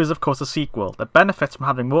Battlefront 2 is of course a sequel that benefits from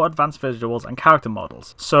having more advanced visuals and character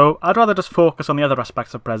models, so I'd rather just focus on the other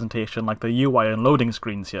aspects of presentation like the UI and loading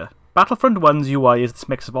screens here. Battlefront 1's UI is this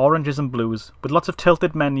mix of oranges and blues, with lots of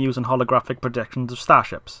tilted menus and holographic projections of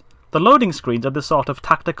starships. The loading screens are this sort of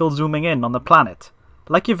tactical zooming in on the planet,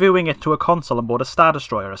 like you're viewing it through a console on board a Star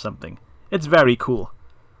Destroyer or something. It's very cool.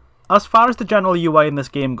 As far as the general UI in this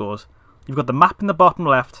game goes, you've got the map in the bottom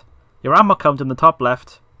left, your ammo count in the top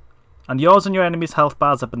left, and yours and your enemy's health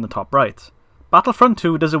bars up in the top right. Battlefront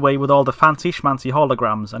 2 does away with all the fancy schmancy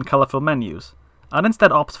holograms and colourful menus, and instead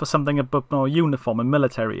opts for something a bit more uniform and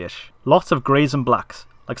military-ish. Lots of greys and blacks,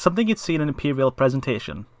 like something you'd see in an Imperial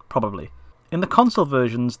presentation, probably. In the console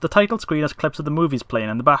versions, the title screen has clips of the movies playing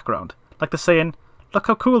in the background, like they're saying, "Look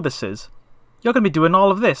how cool this is. You're going to be doing all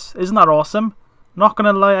of this, isn't that awesome? Not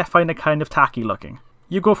gonna lie, I find it kind of tacky looking.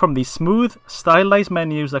 You go from these smooth, stylized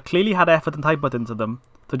menus that clearly had effort and time put into them,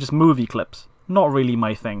 to just movie clips. Not really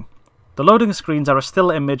my thing. The loading screens are a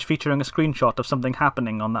still image featuring a screenshot of something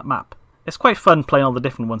happening on that map. It's quite fun playing all the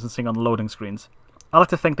different ones and seeing on the loading screens. I like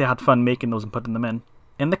to think they had fun making those and putting them in.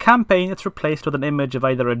 In the campaign, it's replaced with an image of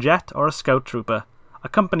either a jet or a scout trooper,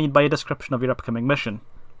 accompanied by a description of your upcoming mission.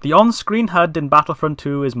 The on-screen HUD in Battlefront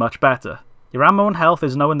 2 is much better. Your ammo and health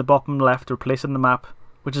is now in the bottom left, replacing the map,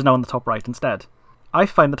 which is now in the top right instead. I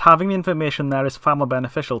find that having the information there is far more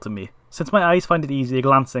beneficial to me, since my eyes find it easier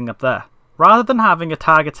glancing up there. Rather than having your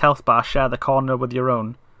target's health bar share the corner with your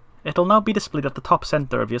own, it'll now be displayed at the top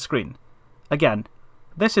centre of your screen. Again,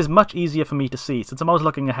 this is much easier for me to see since I'm always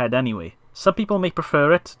looking ahead anyway. Some people may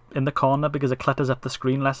prefer it in the corner because it clutters up the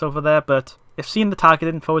screen less over there, but if seeing the target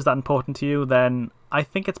info is that important to you, then I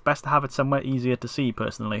think it's best to have it somewhere easier to see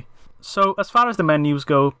personally. So as far as the menus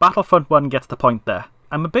go, Battlefront 1 gets the point there.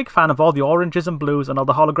 I'm a big fan of all the oranges and blues and all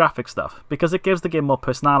the holographic stuff, because it gives the game more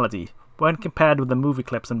personality, when compared with the movie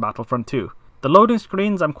clips in Battlefront 2. The loading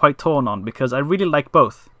screens I'm quite torn on, because I really like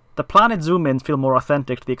both. The planet zoom-ins feel more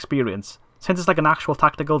authentic to the experience, since it's like an actual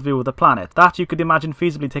tactical view of the planet, that you could imagine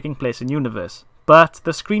feasibly taking place in universe. But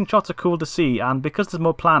the screenshots are cool to see, and because there's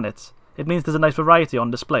more planets, it means there's a nice variety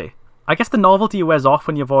on display. I guess the novelty wears off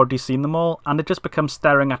when you've already seen them all, and it just becomes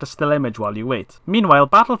staring at a still image while you wait. Meanwhile,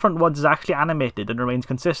 Battlefront 1 is actually animated and remains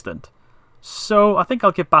consistent. So I think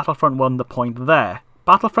I'll give Battlefront 1 the point there.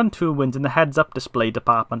 Battlefront 2 wins in the heads-up display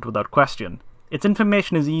department without question. Its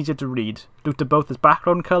information is easier to read, due to both its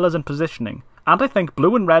background colours and positioning, and I think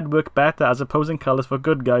blue and red work better as opposing colours for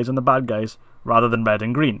good guys and the bad guys, rather than red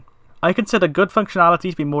and green. I consider good functionality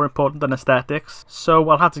to be more important than aesthetics, so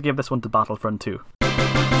I'll have to give this one to Battlefront 2.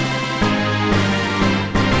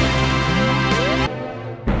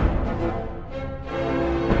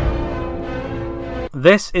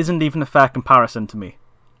 This isn't even a fair comparison to me.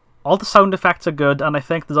 All the sound effects are good, and I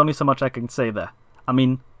think there's only so much I can say there. I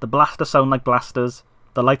mean, the blasters sound like blasters,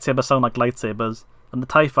 the lightsabers sound like lightsabers, and the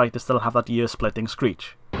TIE fighters still have that ear-splitting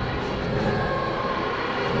screech.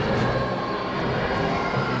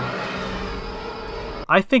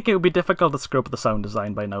 I think it would be difficult to screw up the sound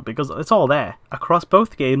design by now because it's all there. Across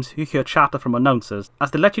both games, you hear chatter from announcers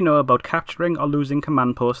as they let you know about capturing or losing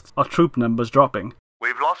command posts or troop numbers dropping.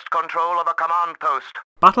 We've lost control of a command post.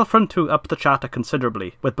 Battlefront 2 upped the chatter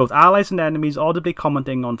considerably, with both allies and enemies audibly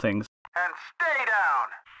commenting on things. And stay down!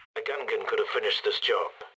 A Gungan could have finished this job.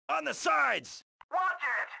 On the sides! Watch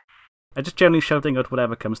it! And just generally shouting out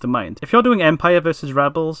whatever comes to mind. If you're doing Empire versus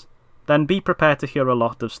Rebels, then be prepared to hear a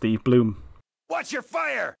lot of Steve Bloom. Watch your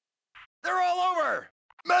fire! They're all over!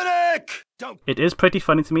 Medic! Don't... It is pretty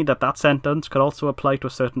funny to me that that sentence could also apply to a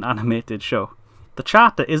certain animated show. The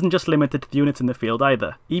chatter isn't just limited to the units in the field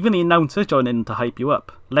either. Even the announcers join in to hype you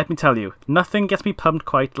up. Let me tell you, nothing gets me pumped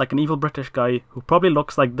quite like an evil British guy who probably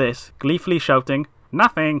looks like this, gleefully shouting,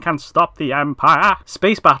 "Nothing can stop the Empire!"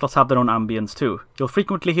 Space battles have their own ambience too. You'll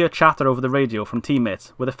frequently hear chatter over the radio from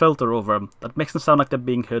teammates, with a filter over them, that makes them sound like they're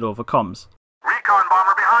being heard over comms. Recon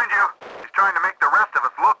bomber behind you! He's trying to make the rest of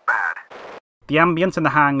us look bad. The ambience in the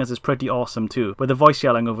hangars is pretty awesome too, with a voice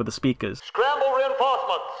yelling over the speakers. Scramble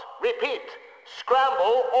reinforcements! Repeat!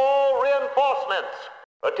 Scramble all reinforcements!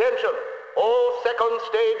 Attention! All second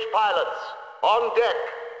stage pilots! On deck!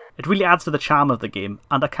 It really adds to the charm of the game,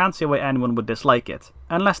 and I can't see why anyone would dislike it,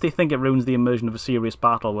 unless they think it ruins the immersion of a serious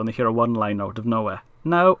battle when they hear a one-line out of nowhere.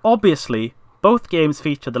 Now, obviously, both games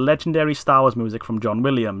feature the legendary Star Wars music from John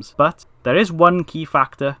Williams, but there is one key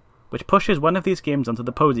factor which pushes one of these games onto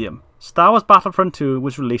the podium. Star Wars Battlefront 2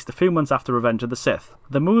 was released a few months after Revenge of the Sith,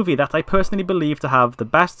 the movie that I personally believe to have the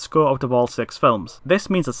best score out of all 6 films. This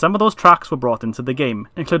means that some of those tracks were brought into the game,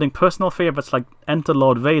 including personal favourites like Enter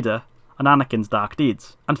Lord Vader and Anakin's Dark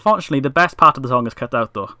Deeds. Unfortunately, the best part of the song is cut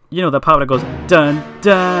out though. You know, the part that goes dun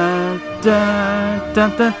dun dun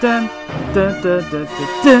dun dun dun dun dun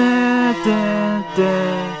dun dun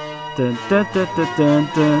dun dun dun dun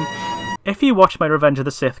dun. If you watch my Revenge of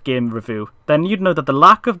the Sith game review, then you'd know that the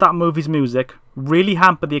lack of that movie's music really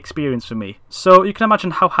hampered the experience for me. So you can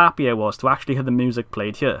imagine how happy I was to actually hear the music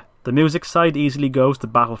played here. The music side easily goes to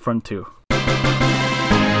Battlefront 2.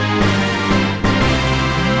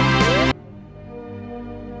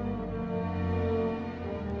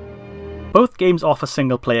 Both games offer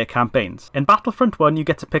single-player campaigns. In Battlefront 1 you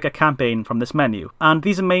get to pick a campaign from this menu, and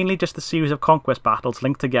these are mainly just a series of conquest battles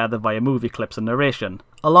linked together via movie clips and narration,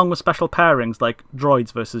 along with special pairings like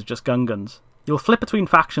droids versus just Gungans. You'll flip between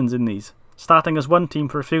factions in these, starting as one team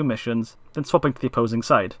for a few missions, then swapping to the opposing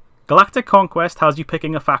side. Galactic Conquest has you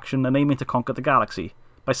picking a faction and aiming to conquer the galaxy,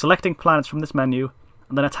 by selecting planets from this menu,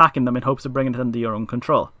 and then attacking them in hopes of bringing it under your own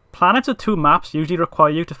control. Planets with 2 maps usually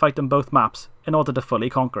require you to fight on both maps in order to fully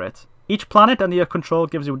conquer it. Each planet under your control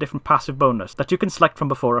gives you a different passive bonus that you can select from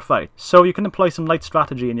before a fight, so you can employ some light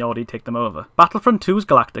strategy in order to take them over. Battlefront 2's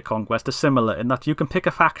Galactic Conquest is similar in that you can pick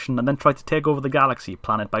a faction and then try to take over the galaxy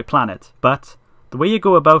planet by planet, but the way you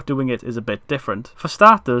go about doing it is a bit different. For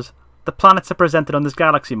starters, the planets are presented on this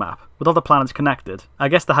galaxy map, with all the planets connected. I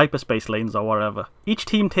guess the hyperspace lanes or whatever. Each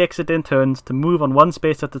team takes it in turns to move on one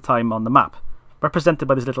space at a time on the map, represented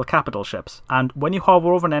by these little capital ships, and when you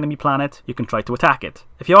hover over an enemy planet, you can try to attack it.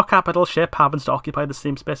 If your capital ship happens to occupy the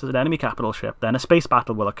same space as an enemy capital ship, then a space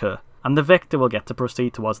battle will occur, and the victor will get to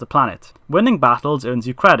proceed towards the planet. Winning battles earns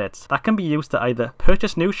you credits that can be used to either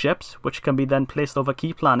purchase new ships, which can be then placed over a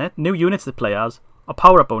key planet, new units to play as, or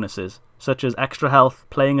power-up bonuses, such as extra health,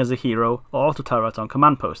 playing as a hero, or auto-turret on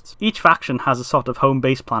command posts. Each faction has a sort of home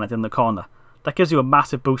base planet in the corner that gives you a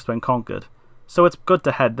massive boost when conquered, so it's good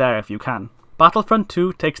to head there if you can. Battlefront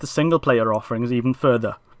 2 takes the single-player offerings even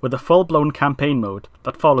further, with a full-blown campaign mode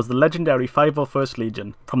that follows the legendary 501st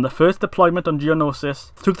Legion from the first deployment on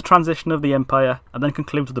Geonosis through the transition of the Empire and then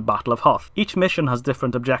concludes with the Battle of Hoth. Each mission has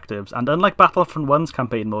different objectives, and unlike Battlefront 1's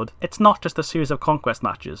campaign mode, it's not just a series of conquest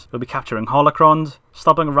matches. You'll be capturing holocrons,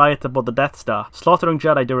 stopping a riot aboard the Death Star, slaughtering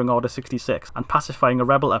Jedi during Order 66, and pacifying a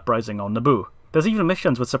rebel uprising on Naboo. There's even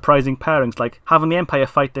missions with surprising pairings like having the Empire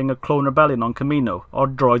fighting a clone rebellion on Kamino, or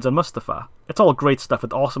droids on Mustafar. It's all great stuff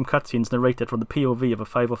with awesome cutscenes narrated from the POV of a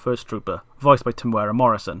 501st Trooper, voiced by Temuera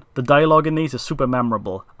Morrison. The dialogue in these is super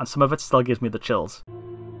memorable, and some of it still gives me the chills.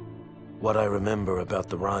 What I remember about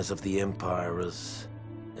the rise of the Empire is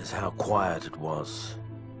how quiet it was.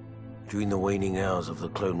 During the waning hours of the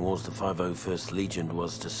Clone Wars, the 501st Legion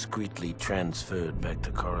was discreetly transferred back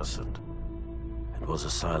to Coruscant. It was a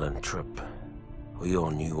silent trip. We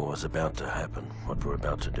all knew what was about to happen, what we're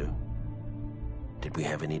about to do. Did we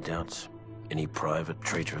have any doubts? Any private,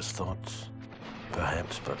 traitorous thoughts?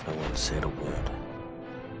 Perhaps, but no one said a word.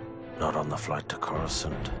 Not on the flight to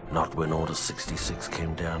Coruscant, not when Order 66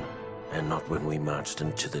 came down, and not when we marched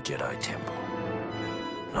into the Jedi Temple.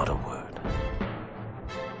 Not a word.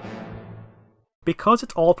 Because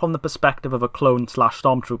it's all from the perspective of a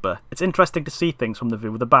clone/stormtrooper, it's interesting to see things from the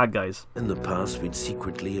view of the bad guys. In the past, we'd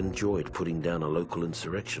secretly enjoyed putting down a local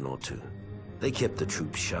insurrection or two. They kept the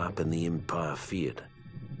troops sharp and the Empire feared.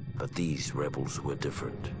 But these rebels were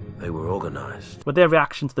different. They were organized. With their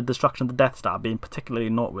reaction to the destruction of the Death Star being particularly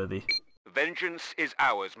noteworthy. Vengeance is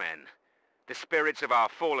ours, men. The spirits of our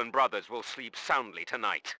fallen brothers will sleep soundly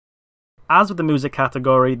tonight. As with the music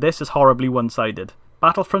category, this is horribly one-sided.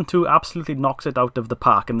 Battlefront 2 absolutely knocks it out of the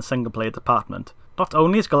park in the single-player department. Not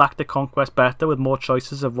only is Galactic Conquest better with more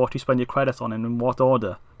choices of what you spend your credits on and in what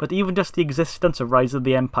order, but even just the existence of Rise of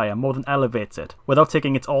the Empire more than elevates it, without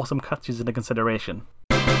taking its awesome cutscenes into consideration.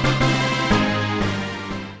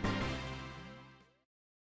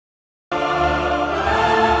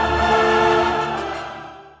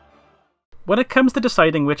 When it comes to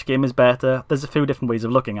deciding which game is better, there's a few different ways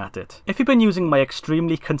of looking at it. If you've been using my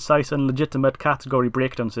extremely concise and legitimate category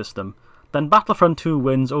breakdown system, then Battlefront 2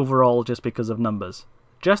 wins overall just because of numbers.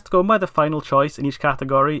 Just going by the final choice in each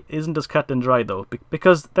category isn't as cut and dry though,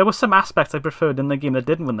 because there were some aspects I preferred in the game that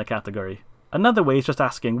didn't win the category. Another way is just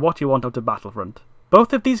asking what you want out of Battlefront.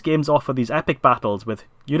 Both of these games offer these epic battles with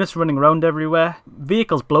units running around everywhere,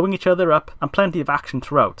 vehicles blowing each other up, and plenty of action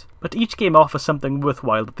throughout. But each game offers something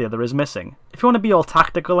worthwhile that the other is missing. If you want to be all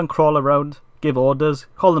tactical and crawl around, give orders,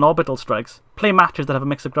 call in orbital strikes, play matches that have a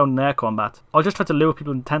mix of ground and air combat, or just try to lure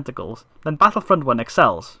people with tentacles, then Battlefront 1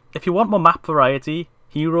 excels. If you want more map variety,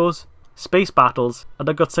 heroes, space battles, and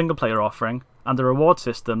a good single player offering, and a reward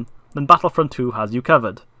system, then Battlefront 2 has you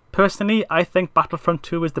covered. Personally, I think Battlefront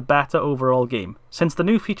 2 is the better overall game, since the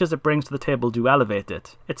new features it brings to the table do elevate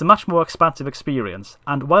it. It's a much more expansive experience,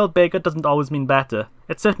 and while bigger doesn't always mean better,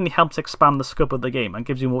 it certainly helps expand the scope of the game and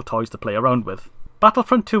gives you more toys to play around with.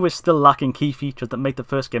 Battlefront 2 is still lacking key features that make the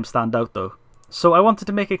first game stand out though. So I wanted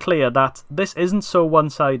to make it clear that this isn't so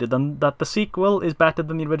one-sided and that the sequel is better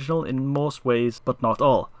than the original in most ways, but not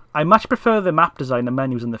all. I much prefer the map design and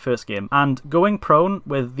menus in the first game, and going prone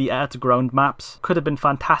with the air-to-ground maps could have been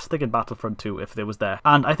fantastic in Battlefront 2 if they was there,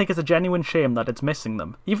 and I think it's a genuine shame that it's missing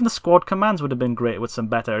them. Even the squad commands would have been great with some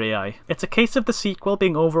better AI. It's a case of the sequel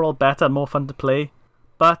being overall better and more fun to play,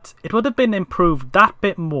 but it would have been improved that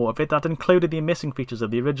bit more if it had included the missing features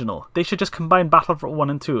of the original. They should just combine Battlefront 1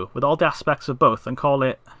 and 2 with all the aspects of both and call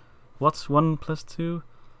it... what's 1 plus 2?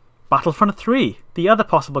 Battlefront 3! The other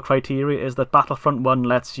possible criteria is that Battlefront 1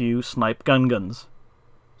 lets you snipe guns.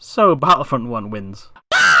 So Battlefront 1 wins.